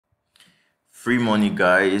Free money,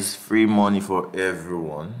 guys. Free money for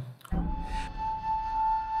everyone.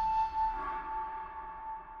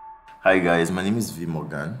 Hi guys, my name is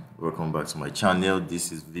VMorgan. Welcome back to my channel.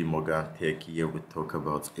 This is VMorgan Tech. Here we talk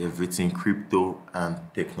about everything crypto and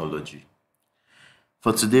technology.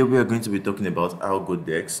 For today, we are going to be talking about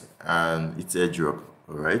Algodex and its airdrop.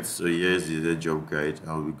 Alright, so here's the airdrop guide.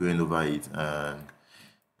 I'll be going over it, and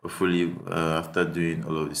hopefully after doing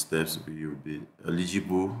all of the steps, we will be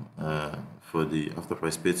eligible after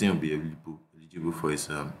participating, will be eligible for its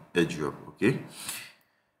airdrop. Okay.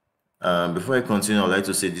 Before I continue, I'd like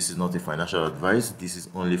to say this is not a financial advice. This is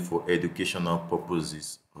only for educational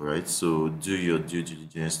purposes. All right. So do your due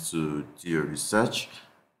diligence to do your research,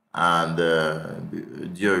 and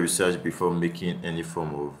do your research before making any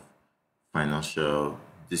form of financial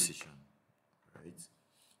decision. All right.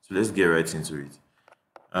 So let's get right into it.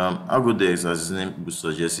 Algodex, as its name would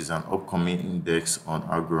suggest, is an upcoming index on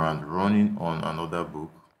Algorand running on another book,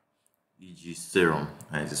 e.g. Serum,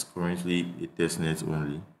 and it is currently a testnet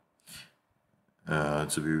only,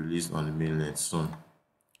 to be released on the mainnet soon.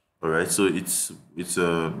 All right, so it's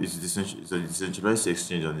a decentralized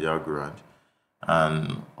exchange on the Algorand,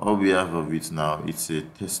 and all we have of it now, it's a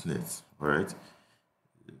testnet. All right,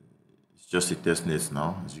 it's just a testnet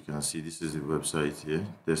now. As you can see, this is the website here,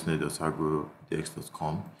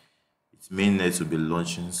 testnet.algodex.com. Its mainnet will be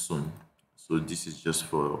launching soon, so this is just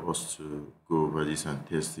for us to go over this and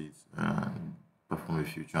test it and perform a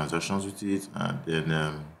few transactions with it, and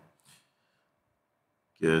then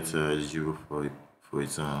get eligible for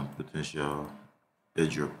its potential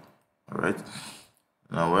airdrop. All right.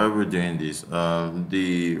 Now, while we're doing this,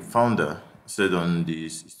 the founder said on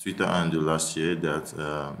his Twitter handle last year that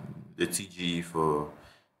the TGE for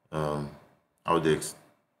Algodex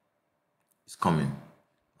is coming.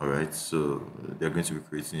 All right. So they're going to be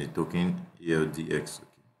creating a token, ALDX. Okay.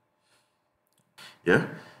 Yeah.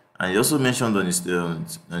 And he also mentioned on his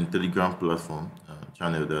Telegram platform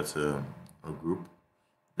channel that a group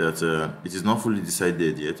that it is not fully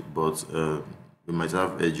decided yet, but we might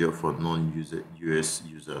have airdrop for non-US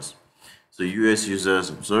users. So US users,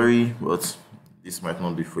 I'm sorry, but this might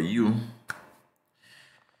not be for you.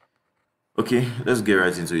 Okay, let's get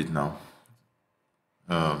right into it now.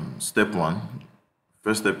 Step one.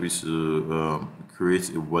 First step is to create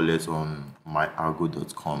a wallet on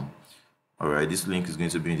myalgo.com. All right, this link is going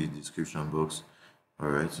to be in the description box. All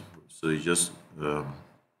right, so you just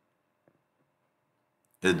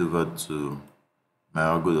head over to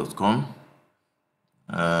myalgo.com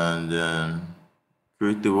and then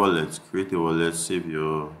create a wallet. Save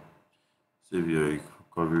your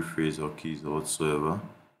recovery phrase or keys or whatsoever,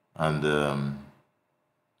 and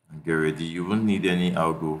get ready. You won't need any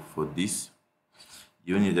algo for this.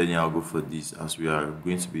 As we are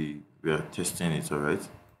testing it. All right.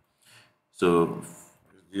 So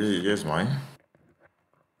here's mine.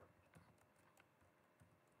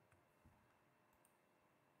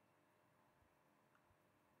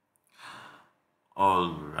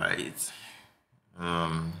 All right.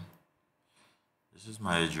 This is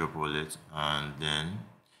my airdrop wallet, and then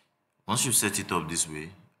once you set it up this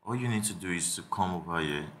way, all you need to do is to come over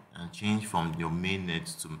here and change from your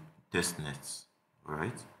mainnet to testnet. All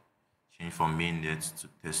right. Change from mainnet to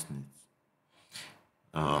testnet.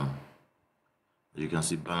 You can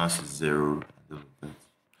see balance is 0 and all of that.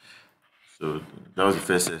 So that was the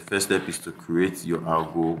first step. First step is to create your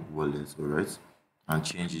Algo wallet, all right, and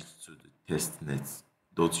change it to the testnet.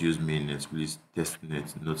 Don't use mainnet, please.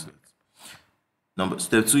 Testnet, note that.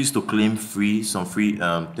 Step 2 is to claim some free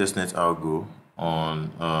testnet algo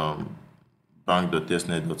on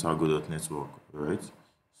bank.testnet.algo.network. All right.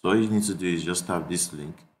 So all you need to do is just tap this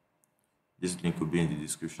link. This link will be in the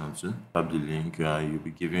description too. Tap the link. You'll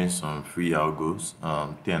be given some free algos.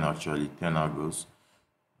 10 algos.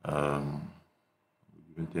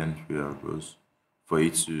 Given 10 free algos for you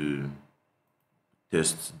to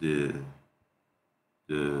test the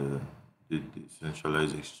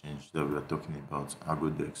decentralized exchange that we are talking about,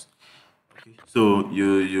 Algodex. Okay. So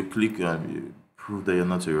you click and you prove that you're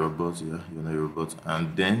not a robot. Yeah, you're not a robot,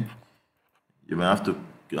 and then you may have to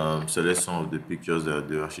select some of the pictures that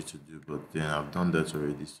they ask you to do. But then I've done that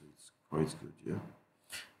already, so it's quite good. Yeah.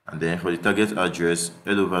 And then for the target address,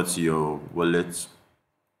 head over to your wallet.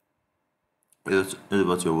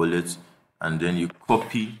 And then you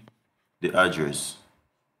copy the address.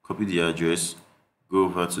 Go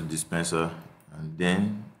over to dispenser and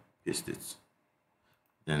then paste it.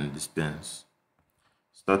 Then dispense.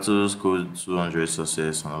 Status code 200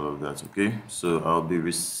 success and all of that. Okay, so I'll be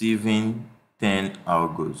receiving 10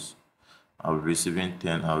 algos.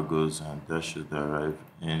 And that should arrive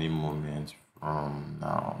any moment from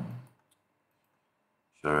now.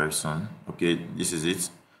 should arrive soon. Okay, this is it.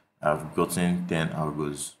 I've gotten 10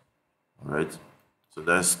 algos. All right. So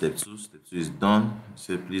that's step two. Step two is done.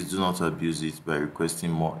 So please do not abuse it by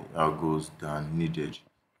requesting more algos than needed.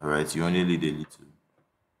 All right. You only need a little.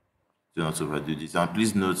 Do not overdo this. And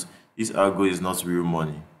please note, this algo is not real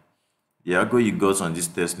money. The algo you got on this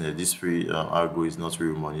testnet, this free algo is not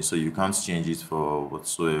real money, so you can't change it for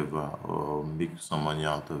whatsoever or make some money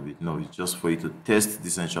out of it. No, it's just for you to test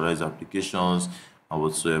decentralized applications and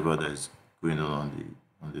whatsoever that is going on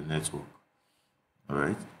the network. All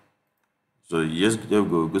right. So yes, there we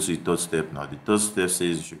go to the third step now. The third step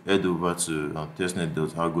says you should head over to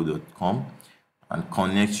testnet.algo.com and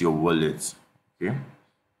connect your wallet. Okay.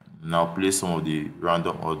 Now place some of the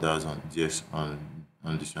random orders on this on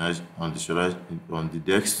the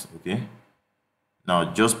DEX. Okay.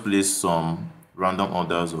 Now just place some random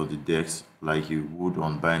orders on the DEX like you would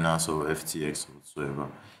on Binance or FTX or whatsoever.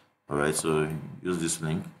 All right. So use this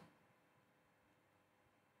link.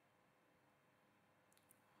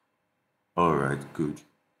 All right. Good.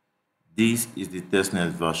 This is the testnet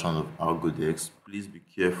version of Algodex. Please be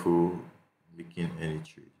careful making any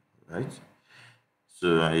trade. All right.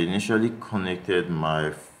 So I initially connected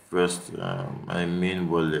my my main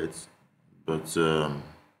wallet, but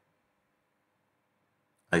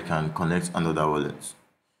I can connect another wallet.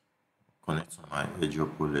 Connect to my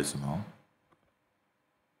Airdrop wallet now.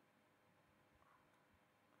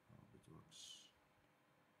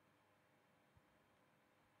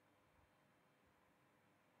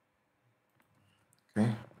 Okay,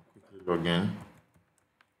 quickly log in.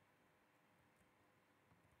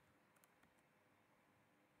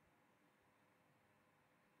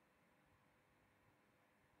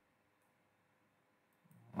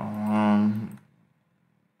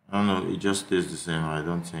 I don't know, it just stays the same. I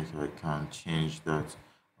don't think I can change that.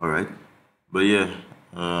 All right, but yeah,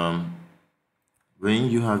 when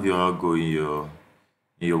you have your algo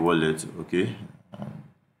in your wallet, okay,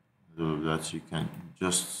 so that you can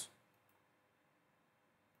just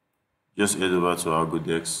head over to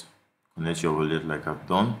Algodex, connect your wallet like I've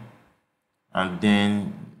done, and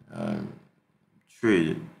then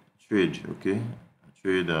trade, okay,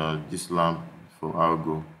 trade this lamp for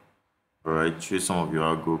algo. All right, trade some of your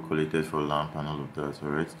algo collected for lamp and all of that. All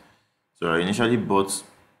right, so I initially bought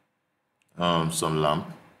some lamp.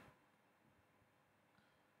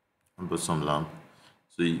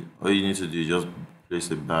 So all you need to do is just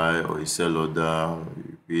place a buy or a sell order, or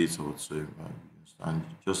repeat or whatsoever, and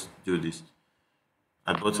just do this.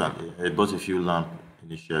 I bought a few lamp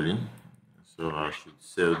initially, so I should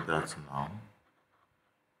sell that now.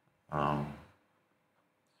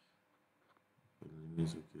 It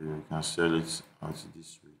means okay, we can sell it at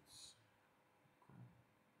this rate.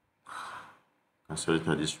 Can sell it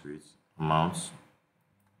at this rate. Amount.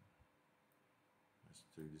 Let's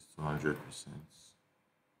take this 200%.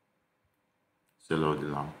 Sell all the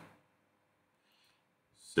lamp.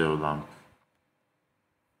 Sell lamp.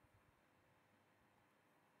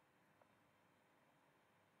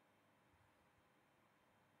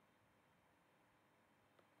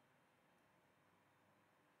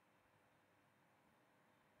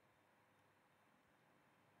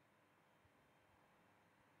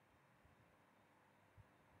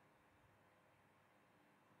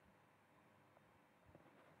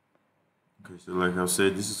 Okay, so like I've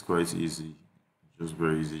said, this is quite easy, just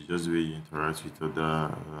very easy. Just the way you interact with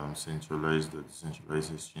other centralized or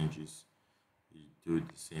decentralized exchanges, you do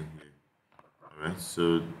the same here. All right,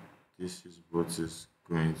 so this is what is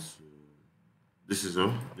going to. This is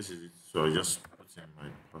all. This is it. So I just put in my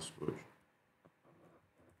password.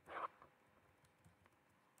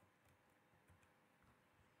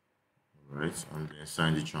 All right, and then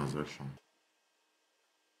sign the transaction.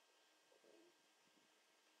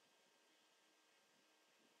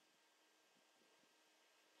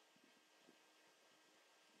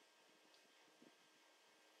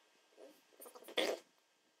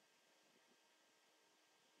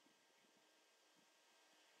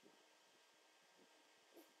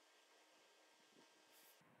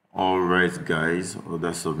 All right, guys,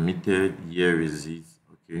 order submitted. Here is it.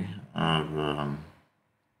 Okay, I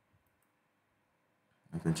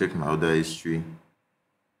can check my order history.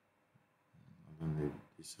 I don't know if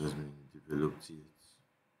this has been developed yet.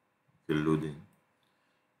 Okay, loading.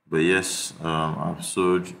 But yes, I've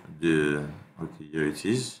sold the. Okay, here it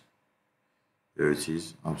is. Here it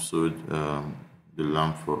is. I've sold the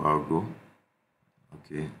lamp for Algo.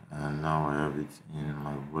 Okay, and now I have it in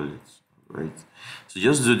my wallet. Right, so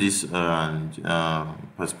just do this and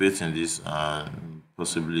participate in this, and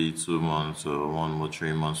possibly 2 months or 1 more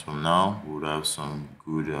 3 months from now we'll have some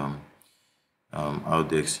good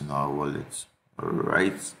Algodex in our wallet. All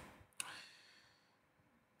right.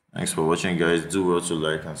 Thanks for watching, guys. Do well to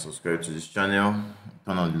like and subscribe to this channel.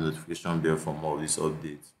 Turn on the notification bell for more of these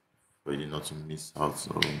updates for you not to miss out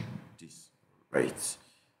on this. Right.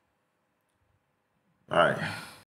 Bye.